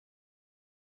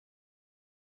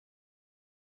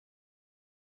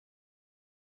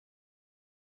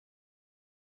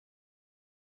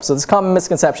So this common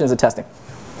misconceptions of testing.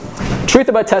 Truth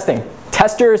about testing.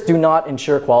 Testers do not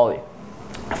ensure quality.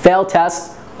 Failed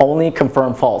tests only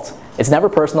confirm faults. It's never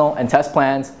personal, and test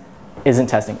plans isn't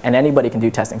testing, and anybody can do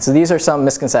testing. So these are some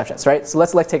misconceptions, right? So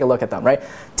let's take a look at them, right?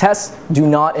 Tests do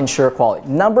not ensure quality.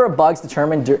 Number of bugs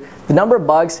determined, the number of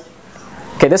bugs,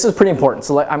 okay, this is pretty important,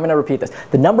 so I'm gonna repeat this.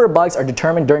 The number of bugs are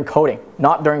determined during coding,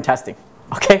 not during testing,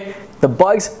 okay? The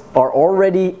bugs are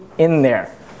already in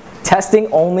there.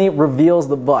 Testing only reveals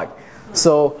the bug.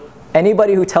 So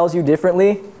anybody who tells you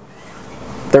differently,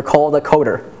 they're called a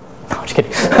coder. No, I'm just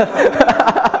kidding.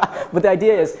 But the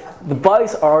idea is, the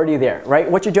bugs are already there, right?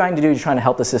 What you're trying to do is you're trying to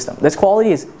help the system. This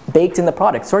quality is baked in the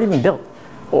product. It's already been built.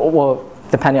 Well,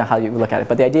 depending on how you look at it.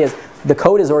 But the idea is, the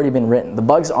code has already been written. The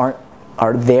bugs are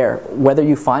there. Whether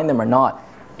you find them or not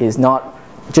is not,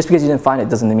 just because you didn't find it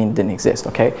doesn't mean it didn't exist,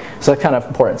 okay? So that's kind of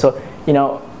important. So, you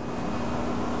know,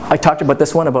 I talked about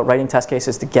this one, about writing test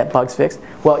cases to get bugs fixed.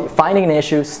 Well, finding an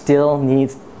issue still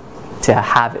needs to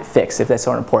have it fixed if that's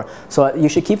so important. So you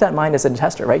should keep that in mind as a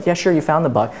tester, right? Yeah, sure, you found the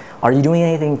bug. Are you doing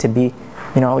anything to be,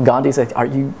 you know, Gandhi's like, are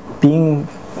you being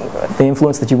the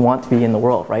influence that you want to be in the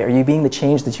world, right? Are you being the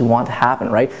change that you want to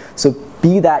happen, right? So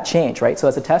be that change, right? So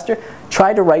as a tester,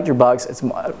 try to write your bugs,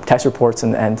 test reports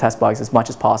and test bugs as much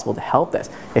as possible to help this.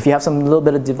 If you have some little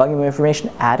bit of debugging information,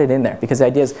 add it in there, because the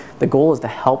idea is, the goal is to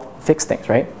help fix things,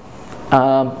 right?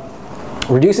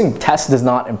 Reducing tests does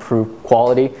not improve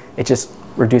quality. It just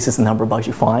reduces the number of bugs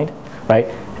you find, right?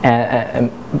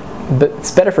 But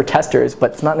it's better for testers,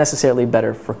 but it's not necessarily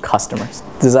better for customers.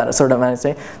 Does that sort of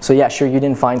understand? So yeah, sure, you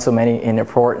didn't find so many in your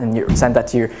report and you sent that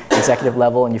to your executive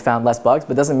level and you found less bugs,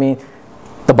 but doesn't mean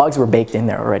the bugs were baked in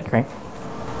there already, right?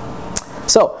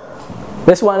 So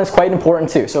this one is quite important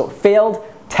too. So failed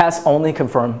tests only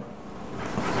confirm,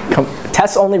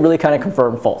 tests only really kind of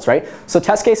confirm faults, right? So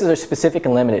test cases are specific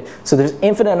and limited. So there's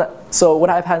infinite, so what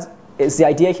I've had is, the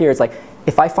idea here is like,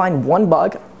 if I find one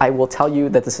bug, I will tell you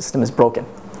that the system is broken.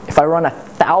 If I run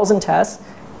 1,000 tests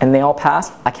and they all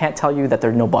pass, I can't tell you that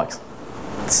there are no bugs.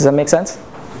 Does that make sense?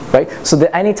 Right? So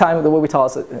that anytime, the way we tell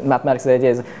us in mathematics, the idea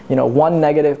is, you know, one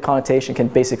negative connotation can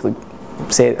basically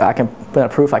say, I can put a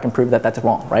proof, I can prove that that's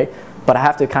wrong, right? But I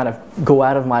have to kind of go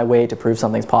out of my way to prove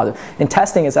something's positive. In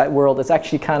testing, is that world, it's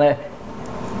actually kind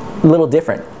of a little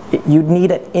different. You'd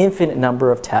need an infinite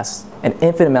number of tests, an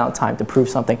infinite amount of time to prove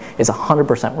something is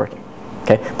 100% working.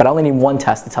 Okay? But I only need one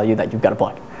test to tell you that you've got a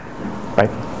bug. Right?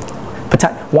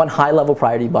 One high-level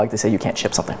priority bug to say you can't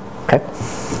ship something. Okay?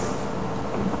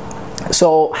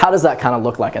 So how does that kind of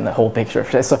look like in the whole picture?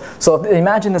 So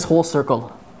imagine this whole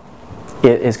circle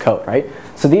is code, right?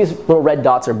 So these little red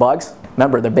dots are bugs.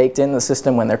 Remember, they're baked in the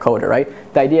system when they're coded, right?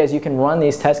 The idea is you can run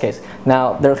these test cases.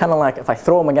 Now, they're kind of like, if I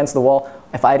throw them against the wall,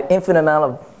 if I had infinite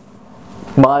amount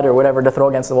of mud or whatever to throw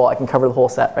against the wall, I can cover the whole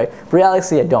set, right? But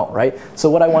reality, I don't, right? So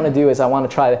what I want to do is I want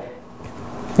to try to,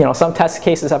 you know, some test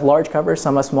cases have large covers,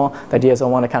 some are small. The idea is I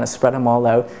want to kind of spread them all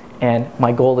out, and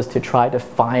my goal is to try to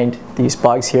find these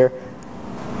bugs here,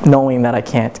 knowing that I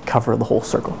can't cover the whole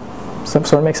circle. Does that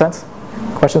sort of make sense?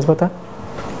 Questions about that?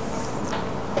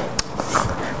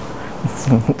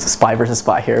 It's a spy versus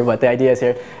spy here, but the idea is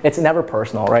here, it's never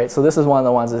personal, right? So this is one of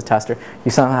the ones as a tester,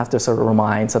 you somehow have to sort of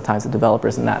remind sometimes the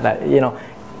developers and that, you know,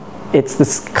 it's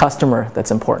this customer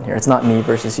that's important here. It's not me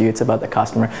versus you, it's about the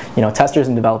customer. You know, testers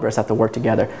and developers have to work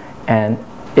together, and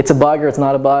it's a bug or it's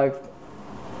not a bug.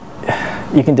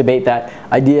 You can debate that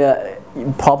idea.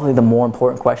 Probably the more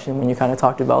important question when you kind of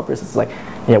talk to developers is like,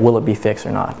 yeah, will it be fixed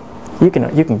or not? You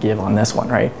can give on this one,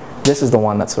 right? This is the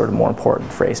one that's sort of more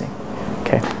important phrasing,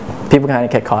 okay? People kind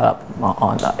of get caught up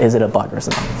on is it a bug or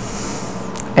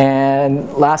something.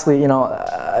 And lastly, you know,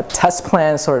 a test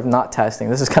plan is sort of not testing.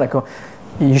 This is kind of cool.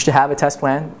 You should have a test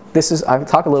plan. This is, I'll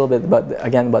talk a little bit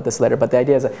about this later, but the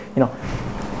idea is that, you know,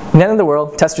 in the end of the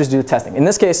world, testers do the testing. In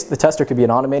this case, the tester could be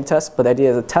an automated test, but the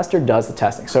idea is the tester does the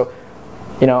testing. So,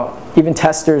 you know, even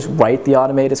testers write the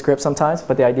automated script sometimes,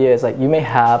 but the idea is like you may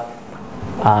have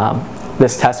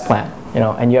this test plan, you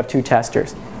know, and you have two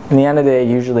testers. In the end of the day,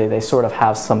 usually they sort of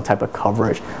have some type of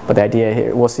coverage, but the idea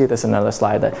here, we'll see this in another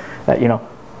slide, that you know,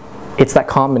 it's that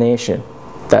combination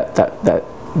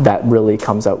that really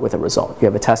comes out with a result. You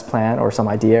have a test plan or some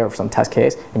idea or some test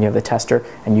case, and you have the tester,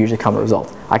 and usually come a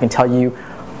result. I can tell you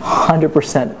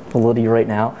 100% validity right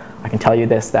now. I can tell you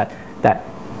this, that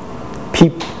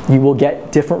you will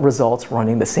get different results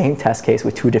running the same test case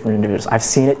with two different individuals. I've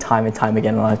seen it time and time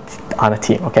again on a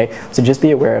team, okay? So just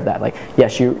be aware of that. Like,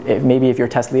 yes, maybe if you're a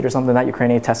test lead or something like that, you're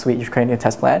creating a test suite, you're creating a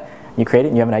test plan, you create it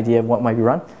and you have an idea of what might be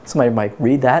run. Somebody might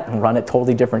read that and run a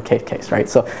totally different case, right?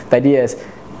 So the idea is,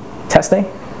 testing,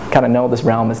 kind of know this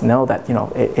realm is know that, you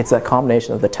know, it's a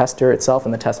combination of the tester itself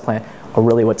and the test plan are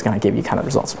really what's going to give you kind of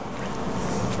results.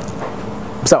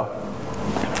 So,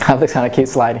 I have this kind of cute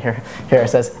slide here. Here it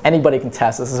says, anybody can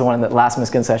test. This is one of the last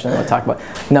misconceptions I talk about.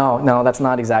 No, that's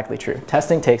not exactly true.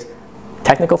 Testing takes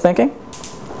technical thinking,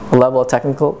 a level of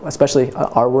technical, especially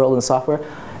our world in software.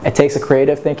 It takes a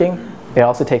creative thinking. It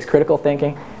also takes critical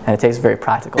thinking, and it takes very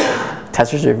practical thinking.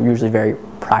 Testers are usually very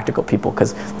practical people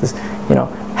because, you know,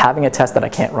 having a test that I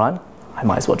can't run, I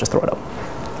might as well just throw it up.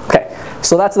 Okay,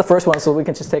 so that's the first one. So we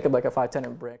can just take like a 5-10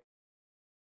 minute break.